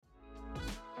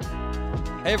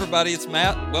Hey everybody, it's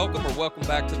Matt. Welcome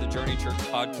back to the Journey Church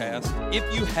podcast.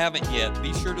 If you haven't yet,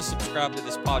 be sure to subscribe to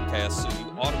this podcast so you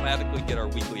automatically get our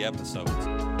weekly episodes.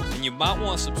 And you might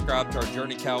want to subscribe to our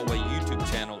Journey Callaway YouTube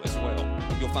channel as well.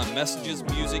 You'll find messages,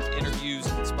 music, interviews,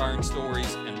 inspiring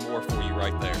stories, and more for you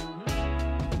right there.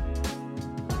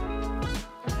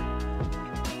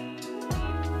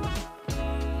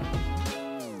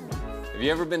 Have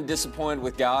you ever been disappointed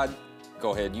with God?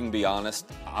 Go ahead, you can be honest.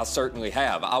 I certainly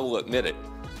have. I will admit it.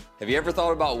 Have you ever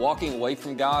thought about walking away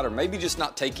from God or maybe just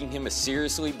not taking Him as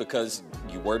seriously because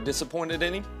you were disappointed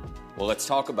in Him? Well, let's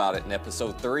talk about it in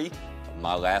episode 3 of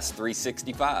My Last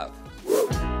 365.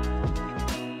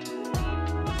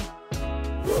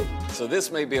 So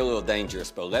this may be a little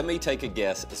dangerous, but let me take a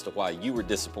guess as to why you were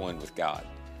disappointed with God.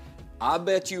 I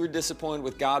bet you were disappointed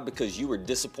with God because you were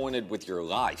disappointed with your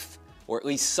life, or at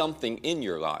least something in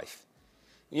your life.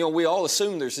 You know, we all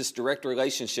assume there's this direct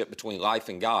relationship between life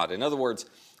and God. In other words,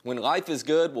 when life is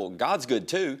good, well, God's good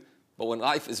too. But when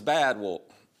life is bad, well,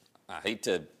 I hate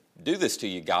to do this to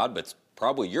you, God, but it's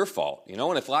probably your fault. You know,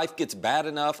 and if life gets bad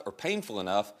enough or painful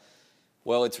enough,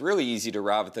 well, it's really easy to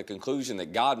arrive at the conclusion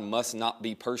that God must not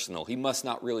be personal. He must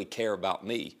not really care about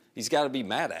me. He's got to be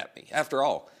mad at me. After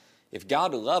all, if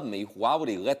God loved me, why would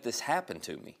He let this happen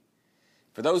to me?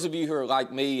 For those of you who are like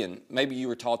me and maybe you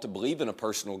were taught to believe in a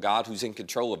personal God who's in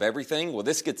control of everything, well,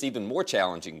 this gets even more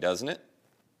challenging, doesn't it?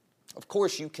 Of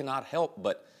course, you cannot help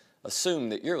but assume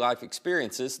that your life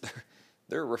experiences,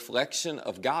 they're a reflection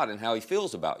of God and how He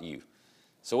feels about you.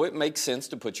 So it makes sense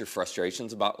to put your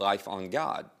frustrations about life on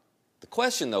God. The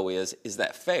question, though, is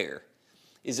that fair?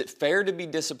 Is it fair to be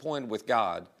disappointed with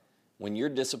God when you're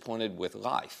disappointed with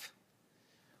life?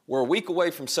 We're a week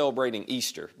away from celebrating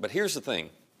Easter, but here's the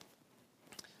thing.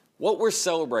 What we're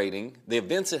celebrating, the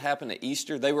events that happened at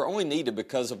Easter, they were only needed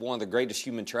because of one of the greatest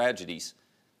human tragedies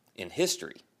in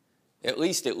history. At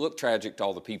least it looked tragic to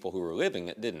all the people who were living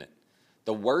it, didn't it?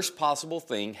 The worst possible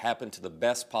thing happened to the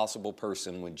best possible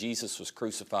person when Jesus was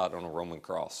crucified on a Roman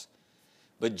cross.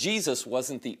 But Jesus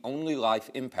wasn't the only life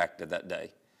impacted that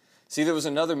day. See, there was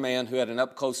another man who had an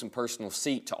up-close and personal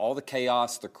seat to all the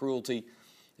chaos, the cruelty,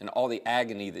 and all the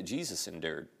agony that Jesus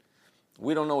endured.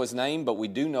 We don't know his name, but we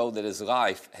do know that his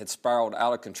life had spiraled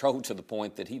out of control to the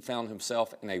point that he found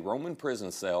himself in a Roman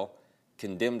prison cell,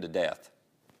 condemned to death.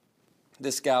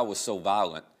 This guy was so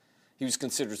violent, he was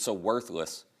considered so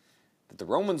worthless, that the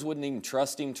Romans wouldn't even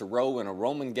trust him to row in a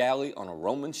Roman galley on a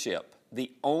Roman ship.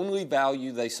 The only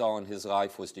value they saw in his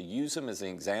life was to use him as an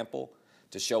example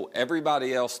to show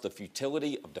everybody else the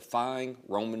futility of defying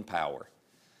Roman power.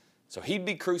 So he'd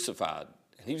be crucified,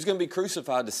 and he was going to be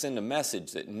crucified to send a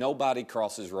message that nobody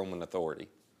crosses Roman authority.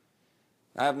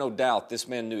 I have no doubt this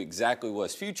man knew exactly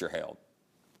what his future held.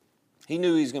 He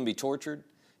knew he was going to be tortured,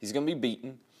 he's going to be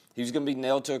beaten, he was going to be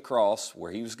nailed to a cross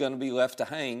where he was going to be left to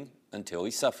hang until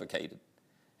he suffocated.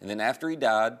 And then after he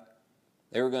died,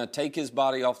 they were going to take his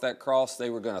body off that cross, they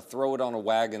were going to throw it on a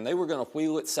wagon, they were going to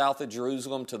wheel it south of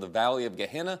Jerusalem to the valley of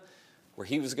Gehenna, where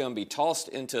he was going to be tossed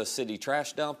into a city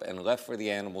trash dump and left for the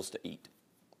animals to eat.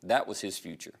 That was his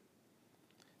future.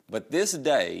 But this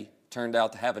day turned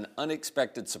out to have an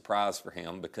unexpected surprise for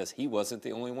him because he wasn't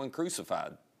the only one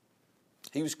crucified.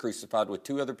 He was crucified with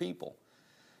two other people.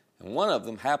 And one of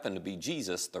them happened to be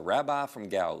Jesus, the rabbi from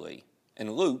Galilee.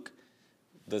 And Luke,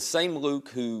 the same Luke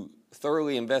who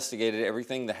thoroughly investigated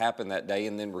everything that happened that day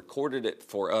and then recorded it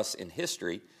for us in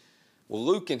history, well,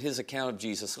 Luke, in his account of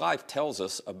Jesus' life, tells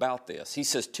us about this. He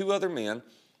says, 2 other men,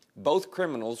 both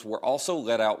criminals, were also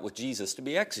led out with Jesus to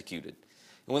be executed.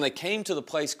 And when they came to the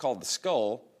place called the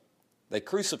Skull, they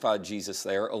crucified Jesus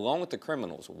there along with the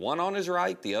criminals, one on his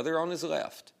right, the other on his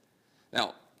left.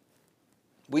 Now,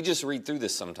 we just read through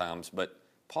this sometimes, but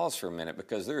pause for a minute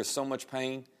because there is so much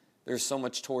pain, there's so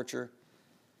much torture,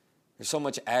 there's so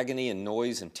much agony and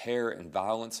noise and terror and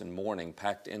violence and mourning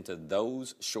packed into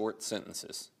those short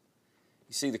sentences.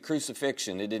 You see, the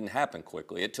crucifixion, it didn't happen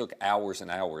quickly. It took hours and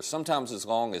hours, sometimes as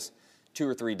long as 2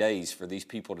 or 3 days for these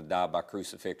people to die by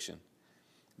crucifixion.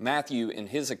 Matthew, in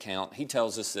his account, he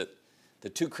tells us that the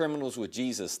 2 criminals with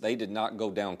Jesus, they did not go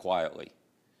down quietly.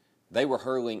 They were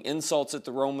hurling insults at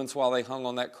the Romans while they hung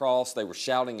on that cross. They were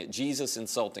shouting at Jesus,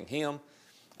 insulting him.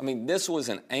 I mean, this was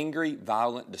an angry,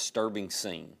 violent, disturbing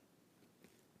scene.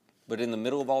 But in the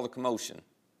middle of all the commotion,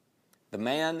 the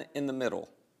man in the middle,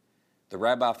 the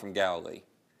rabbi from Galilee,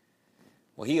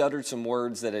 well, he uttered some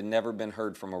words that had never been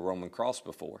heard from a Roman cross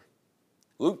before.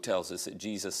 Luke tells us that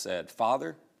Jesus said,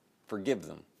 "Father, forgive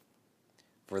them,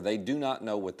 for they do not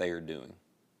know what they are doing."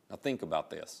 Now think about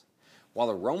this. While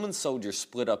the Roman soldiers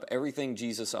split up everything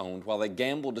Jesus owned, while they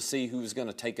gambled to see who was going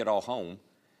to take it all home,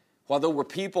 while there were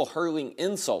people hurling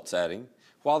insults at him,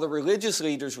 While the religious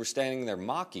leaders were standing there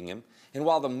mocking him, and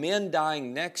while the men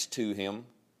dying next to him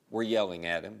were yelling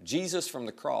at him, Jesus from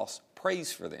the cross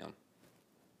prays for them.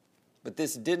 But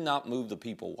this did not move the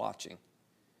people watching.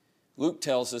 Luke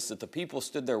tells us that the people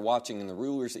stood there watching, and the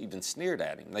rulers even sneered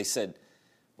at him. They said,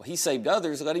 well, he saved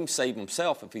others, let him save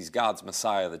himself if he's God's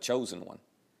Messiah, the chosen one.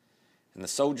 And the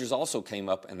soldiers also came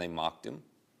up and they mocked him.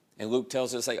 And Luke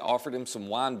tells us they offered him some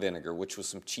wine vinegar, which was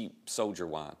some cheap soldier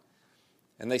wine.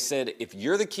 And they said, if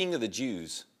you're the king of the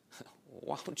Jews,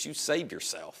 why don't you save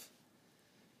yourself?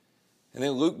 And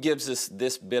then Luke gives us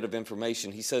this bit of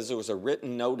information. He says there was a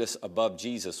written notice above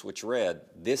Jesus which read,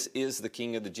 this is the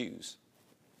king of the Jews.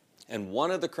 And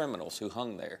one of the criminals who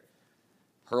hung there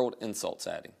hurled insults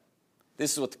at him.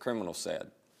 This is what the criminal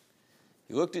said.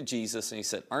 He looked at Jesus and he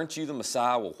said, aren't you the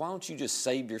Messiah? Well, why don't you just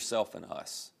save yourself and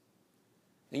us?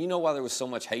 And you know why there was so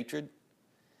much hatred?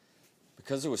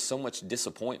 Because there was so much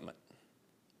disappointment.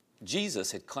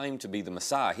 Jesus had claimed to be the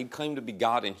Messiah. He'd claimed to be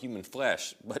God in human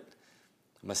flesh, but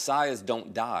Messiahs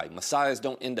don't die. Messiahs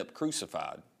don't end up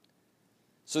crucified.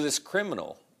 So this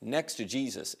criminal next to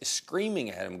Jesus is screaming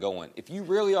at him going, if you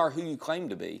really are who you claim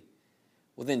to be,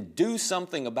 well then do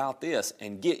something about this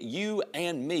and get you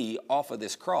and me off of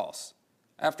this cross.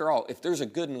 After all, if there's a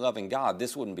good and loving God,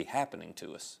 this wouldn't be happening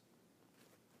to us.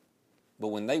 But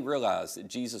when they realized that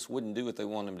Jesus wouldn't do what they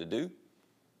wanted him to do,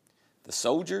 the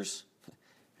soldiers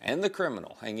and the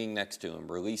criminal hanging next to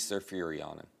him released their fury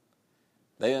on him.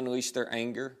 They unleashed their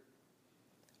anger,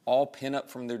 all pent up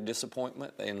from their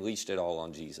disappointment. They unleashed it all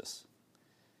on Jesus.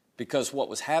 Because what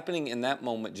was happening in that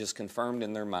moment just confirmed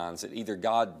in their minds that either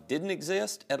God didn't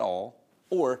exist at all,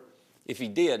 or if he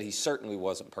did, he certainly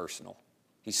wasn't personal.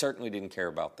 He certainly didn't care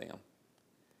about them.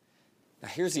 Now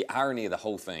here's the irony of the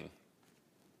whole thing.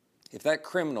 If that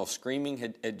criminal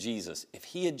screaming at Jesus, if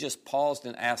he had just paused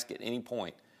and asked at any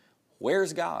point,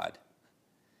 where's God?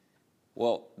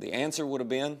 Well, the answer would have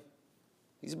been,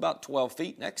 he's about 12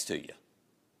 feet next to you.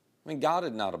 I mean, God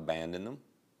had not abandoned them.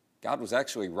 God was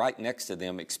actually right next to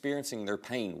them, experiencing their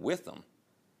pain with them.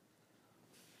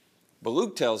 But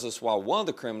Luke tells us while one of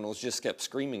the criminals just kept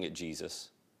screaming at Jesus,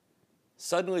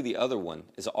 suddenly the other one,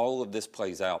 as all of this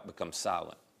plays out, becomes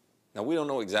silent. Now, we don't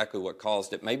know exactly what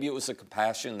caused it. Maybe it was the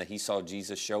compassion that he saw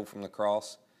Jesus show from the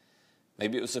cross.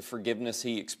 Maybe it was the forgiveness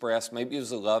he expressed. Maybe it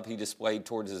was the love he displayed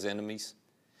towards his enemies.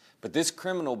 But this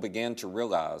criminal began to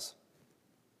realize,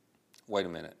 wait a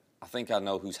minute, I think I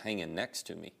know who's hanging next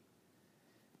to me.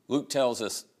 Luke tells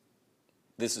us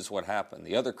this is what happened.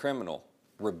 The other criminal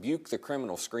rebuked the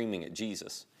criminal screaming at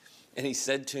Jesus. And he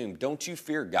said to him, don't you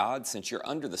fear God since you're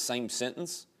under the same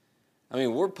sentence? I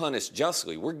mean, we're punished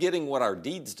justly. We're getting what our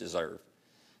deeds deserve.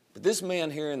 But this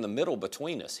man here in the middle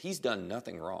between us, he's done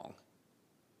nothing wrong.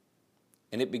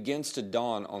 And it begins to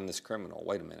dawn on this criminal,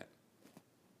 wait a minute.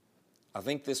 I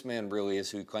think this man really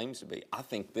is who he claims to be. I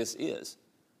think this is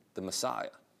the Messiah.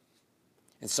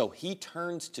 And so he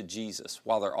turns to Jesus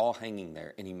while they're all hanging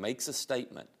there, and he makes a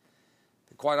statement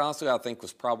that quite honestly I think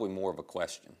was probably more of a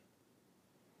question.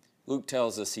 Luke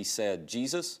tells us he said,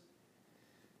 Jesus,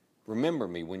 remember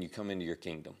me when you come into your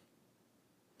kingdom.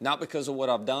 Not because of what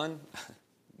I've done,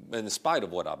 but in spite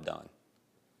of what I've done.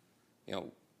 You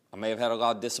know, I may have had a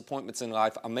lot of disappointments in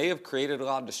life. I may have created a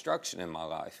lot of destruction in my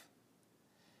life.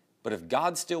 But if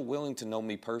God's still willing to know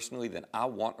me personally, then I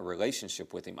want a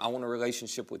relationship with him. I want a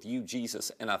relationship with you,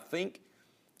 Jesus. And I think,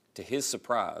 to his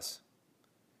surprise,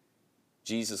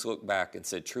 Jesus looked back and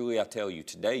said, truly I tell you,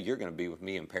 today you're going to be with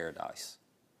me in paradise.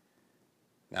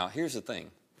 Now, here's the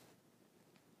thing.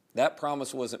 That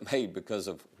promise wasn't made because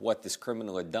of what this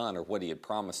criminal had done or what he had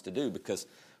promised to do, because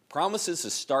promises to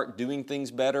start doing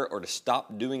things better or to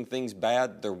stop doing things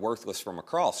bad, they're worthless from a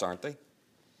cross, aren't they?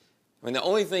 I mean, the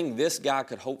only thing this guy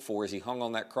could hope for as he hung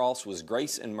on that cross was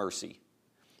grace and mercy.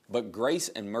 But grace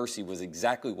and mercy was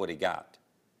exactly what he got.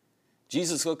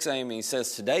 Jesus looks at him and he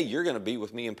says, today you're going to be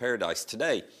with me in paradise.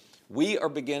 Today, we are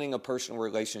beginning a personal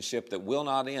relationship that will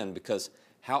not end because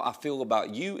how I feel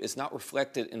about you is not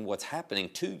reflected in what's happening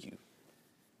to you.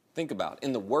 Think about it.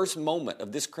 In the worst moment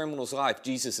of this criminal's life,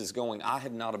 Jesus is going, I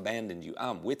have not abandoned you.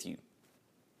 I'm with you.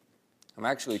 I'm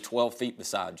actually 12 feet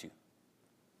beside you.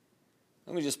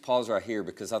 Let me just pause right here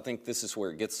because I think this is where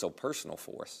it gets so personal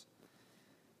for us.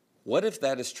 What if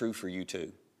that is true for you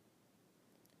too?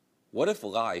 What if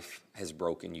life has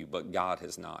broken you, but God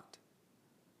has not?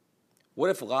 What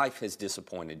if life has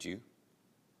disappointed you,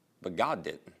 but God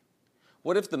didn't?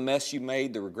 What if the mess you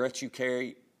made, the regrets you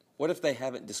carry, what if they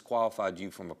haven't disqualified you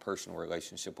from a personal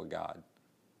relationship with God?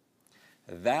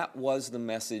 That was the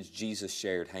message Jesus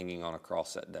shared hanging on a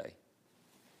cross that day.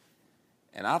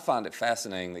 And I find it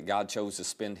fascinating that God chose to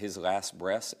spend his last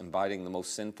breaths inviting the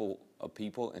most sinful of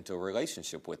people into a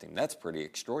relationship with him. That's pretty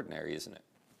extraordinary, isn't it?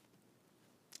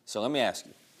 So let me ask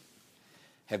you,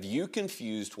 have you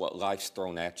confused what life's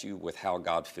thrown at you with how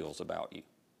God feels about you?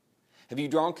 Have you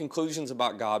drawn conclusions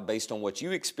about God based on what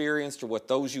you experienced or what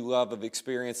those you love have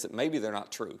experienced that maybe they're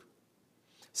not true?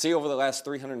 See, over the last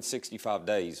 365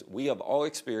 days, we have all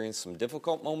experienced some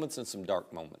difficult moments and some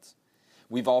dark moments.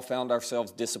 We've all found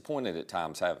ourselves disappointed at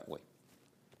times, haven't we?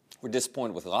 We're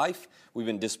disappointed with life. We've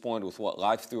been disappointed with what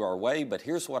life threw our way, but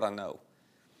here's what I know.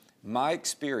 My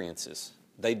experiences,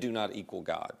 they do not equal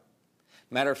God.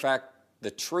 Matter of fact,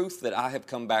 the truth that I have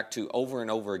come back to over and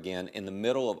over again in the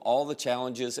middle of all the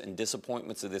challenges and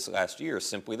disappointments of this last year is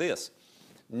simply this.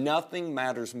 Nothing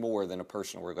matters more than a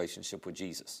personal relationship with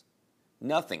Jesus.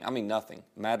 Nothing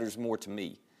matters more to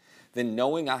me than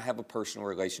knowing I have a personal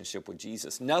relationship with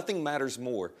Jesus. Nothing matters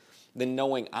more than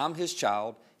knowing I'm his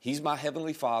child, he's my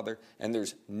heavenly Father, and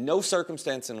there's no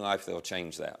circumstance in life that will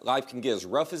change that. Life can get as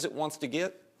rough as it wants to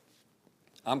get.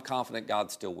 I'm confident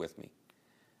God's still with me.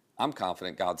 I'm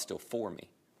confident God's still for me.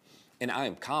 And I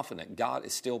am confident God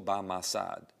is still by my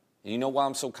side. And you know why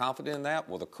I'm so confident in that?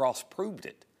 Well, the cross proved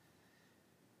it.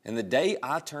 And the day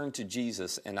I turned to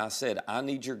Jesus and I said, I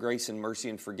need your grace and mercy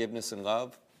and forgiveness and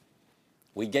love,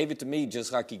 he gave it to me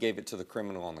just like he gave it to the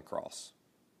criminal on the cross.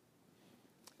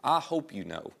 I hope you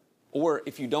know, or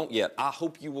if you don't yet, I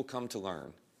hope you will come to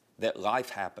learn that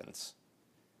life happens,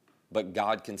 but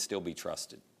God can still be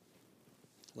trusted.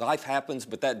 Life happens,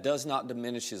 but that does not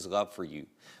diminish his love for you.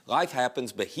 Life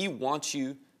happens, but he wants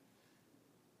you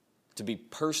to be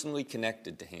personally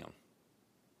connected to him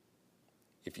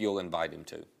if you'll invite him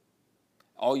to.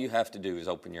 All you have to do is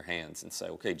open your hands and say,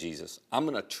 okay, Jesus, I'm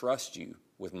going to trust you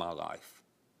with my life.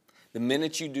 The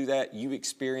minute you do that, you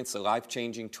experience the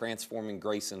life-changing, transforming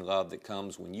grace and love that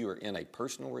comes when you are in a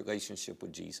personal relationship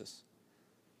with Jesus.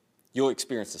 You'll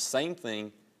experience the same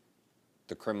thing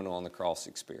the criminal on the cross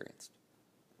experienced.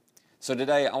 So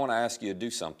today, I want to ask you to do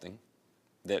something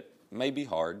that may be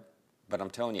hard, but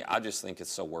I'm telling you, I just think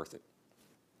it's so worth it.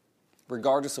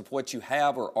 Regardless of what you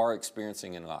have or are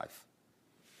experiencing in life,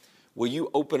 will you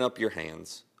open up your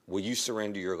hands? Will you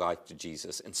surrender your life to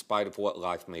Jesus in spite of what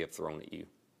life may have thrown at you?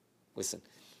 Listen,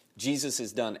 Jesus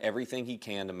has done everything he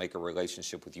can to make a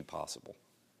relationship with you possible.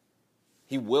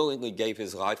 He willingly gave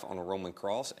his life on a Roman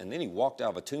cross, and then he walked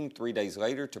out of a tomb 3 days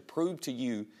later to prove to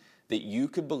you that you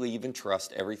could believe and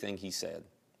trust everything he said.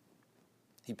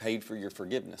 He paid for your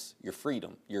forgiveness, your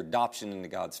freedom, your adoption into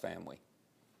God's family.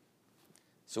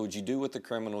 So would you do what the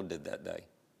criminal did that day?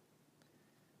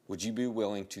 Would you be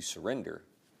willing to surrender,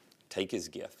 take his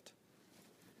gift?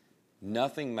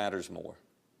 Nothing matters more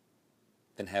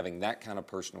than having that kind of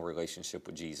personal relationship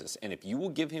with Jesus. And if you will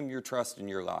give him your trust in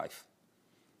your life,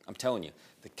 I'm telling you,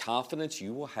 the confidence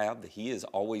you will have that he is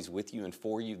always with you and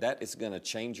for you, that is going to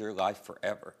change your life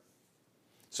forever.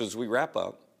 So as we wrap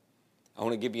up, I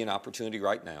want to give you an opportunity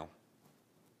right now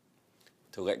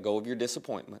to let go of your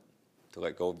disappointment, to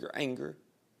let go of your anger,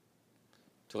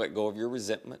 to let go of your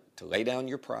resentment, to lay down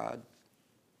your pride,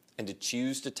 and to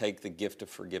choose to take the gift of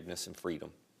forgiveness and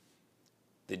freedom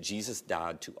that Jesus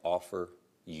died to offer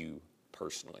you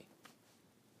personally.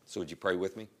 So would you pray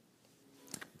with me?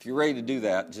 If you're ready to do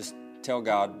that, just tell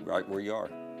God right where you are.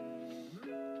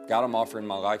 God, I'm offering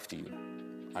my life to you.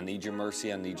 I need your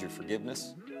mercy. I need your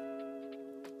forgiveness.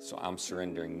 So I'm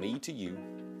surrendering me to you,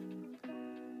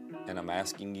 and I'm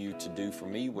asking you to do for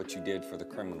me what you did for the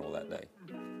criminal that day.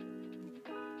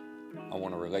 I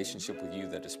want a relationship with you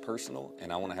that is personal,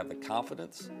 and I want to have the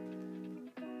confidence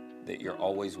that you're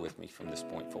always with me from this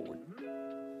point forward.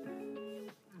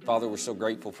 Father, we're so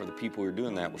grateful for the people who are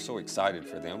doing that. We're so excited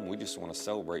for them. We just want to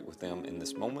celebrate with them in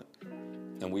this moment.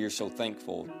 And we are so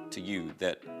thankful to you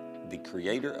that the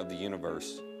creator of the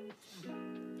universe,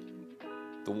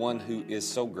 the one who is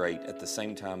so great, at the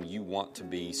same time you want to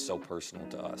be so personal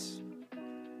to us.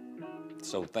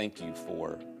 So thank you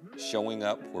for showing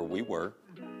up where we were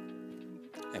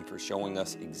and for showing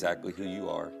us exactly who you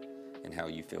are and how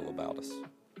you feel about us.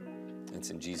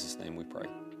 It's in Jesus' name we pray.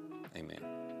 Amen.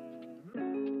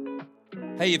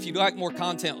 Hey, if you'd like more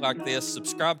content like this,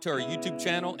 subscribe to our YouTube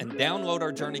channel and download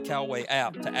our Journey Callaway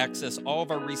app to access all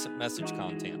of our recent message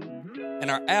content.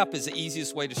 And our app is the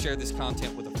easiest way to share this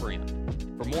content with a friend.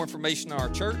 For more information on our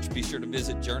church, be sure to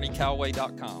visit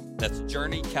journeycallaway.com. That's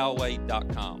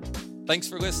journeycallaway.com. Thanks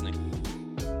for listening.